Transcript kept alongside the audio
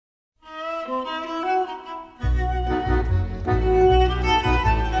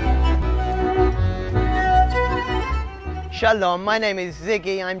Shalom, my name is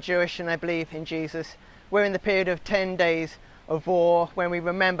Ziggy, I'm Jewish and I believe in Jesus. We're in the period of 10 days of war when we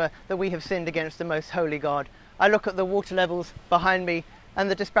remember that we have sinned against the most holy God. I look at the water levels behind me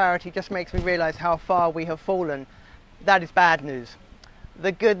and the disparity just makes me realise how far we have fallen. That is bad news.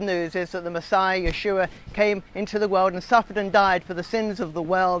 The good news is that the Messiah, Yeshua, came into the world and suffered and died for the sins of the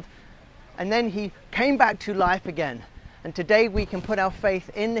world, and then he came back to life again. And today we can put our faith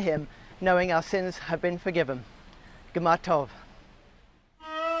in him, knowing our sins have been forgiven. Gmar Tov.